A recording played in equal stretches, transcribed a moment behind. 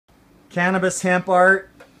Cannabis Hemp Art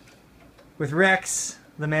with Rex,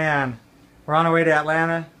 the man. We're on our way to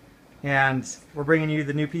Atlanta, and we're bringing you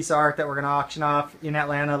the new piece of art that we're going to auction off in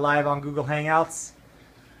Atlanta live on Google Hangouts.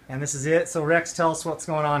 And this is it. So Rex, tell us what's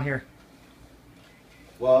going on here.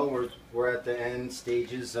 Well, we're at the end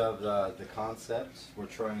stages of the concept. We're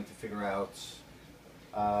trying to figure out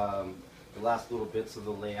the last little bits of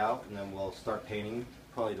the layout, and then we'll start painting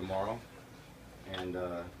probably tomorrow. And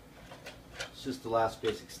it's just the last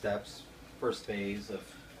basic steps, first phase of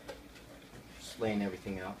just laying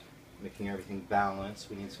everything out, making everything balanced.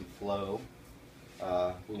 We need some flow.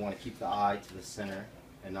 We want to keep the eye to the center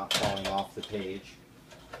and not falling off the page.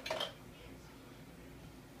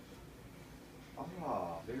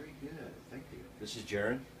 Ah, very good. Thank you. This is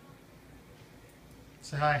Jaron.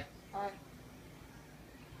 Say hi. Hi.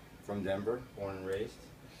 From Denver, born and raised.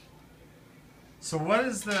 So what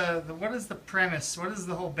is the premise? What is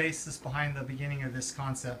the whole basis behind the beginning of this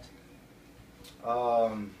concept?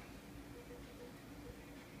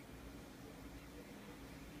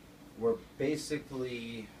 We're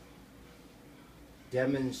basically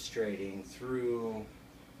demonstrating through,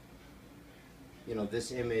 you know,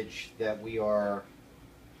 this image that we are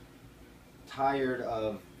tired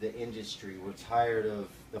of the industry. We're tired of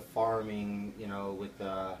the farming, you know, with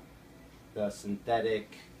the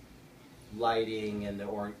synthetic lighting and the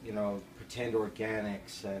pretend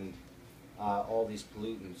organics and all these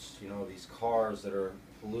pollutants, you know, these cars that are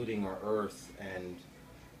polluting our earth, and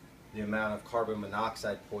the amount of carbon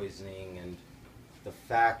monoxide poisoning, and the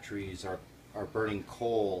factories are burning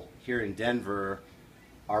coal. Here in Denver,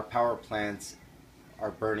 our power plants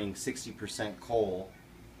are burning 60% coal.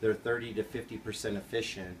 They're 30 to 50%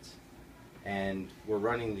 efficient, and we're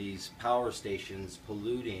running these power stations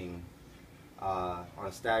polluting on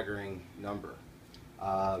a staggering number.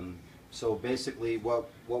 So basically what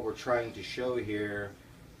we're trying to show here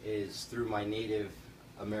is, through my Native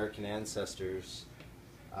American ancestors,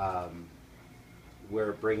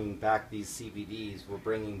 we're bringing back these CBDs, we're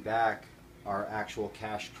bringing back our actual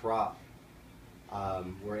cash crop.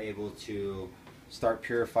 We're able to start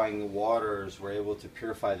purifying the waters, we're able to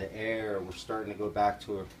purify the air, we're starting to go back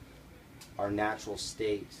to our natural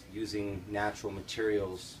state, using natural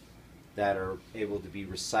materials that are able to be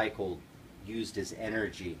recycled, used as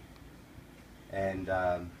energy. And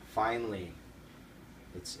finally,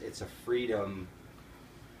 it's a freedom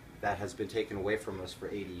that has been taken away from us for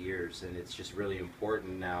 80 years, and it's just really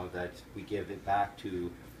important now that we give it back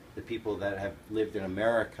to the people that have lived in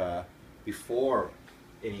America before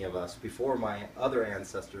any of us, before my other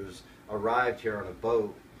ancestors arrived here on a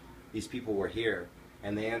boat. These people were here,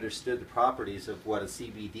 and they understood the properties of what a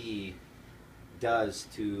CBD does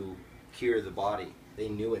to cure the body. They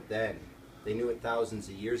knew it then. They knew it thousands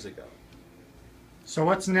of years ago. So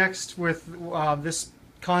what's next with this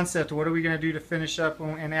concept? What are we going to do to finish up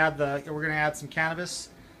and add we're going to add some cannabis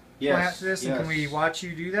plant to this? Yes. And can we watch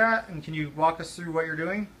you do that? And can you walk us through what you're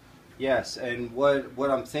doing? Yes, and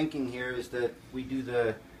what I'm thinking here is that we do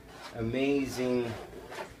the amazing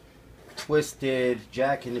twisted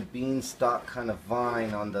Jack and the Beanstalk kind of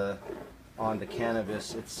vine on the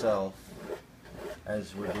cannabis itself,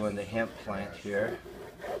 as we're doing the hemp plant here.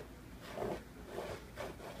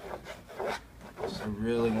 So I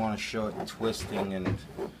really want to show it twisting and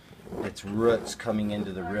its roots coming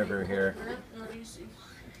into the river here.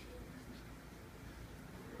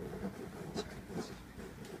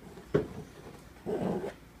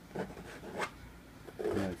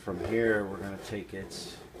 And from here we're going to take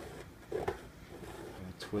its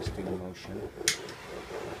twisting motion.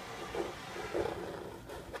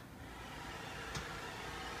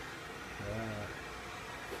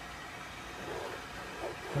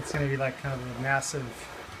 That's going to be like kind of a massive,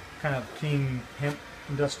 kind of clean hemp,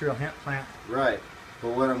 industrial hemp plant. Right.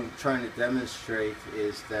 But what I'm trying to demonstrate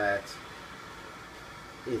is that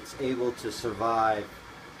it's able to survive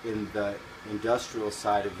in the industrial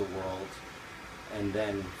side of the world and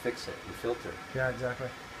then fix it and filter. Yeah, exactly.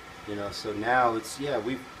 You know, so now it's, yeah,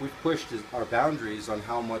 we've pushed our boundaries on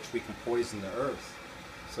how much we can poison the earth.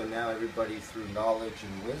 So now everybody, through knowledge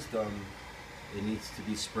and wisdom, it needs to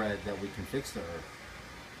be spread that we can fix the earth.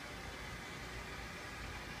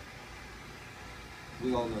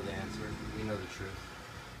 We all know the answer. We know the truth.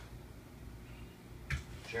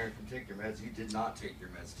 Sharon, come take your meds. You did not take your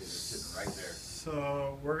meds, dude. They're sitting right there.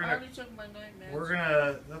 So we're I gonna. already took my night meds. We're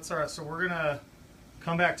gonna. That's all right. So we're gonna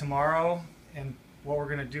come back tomorrow, and what we're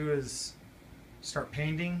gonna do is start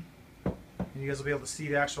painting, and you guys will be able to see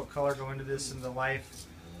the actual color go into this and the life.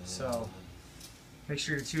 So make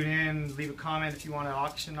sure to tune in. Leave a comment if you want to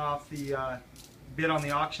auction off the bid on the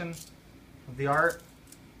auction of the art,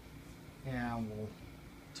 and we'll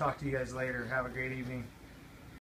talk to you guys later. Have a great evening.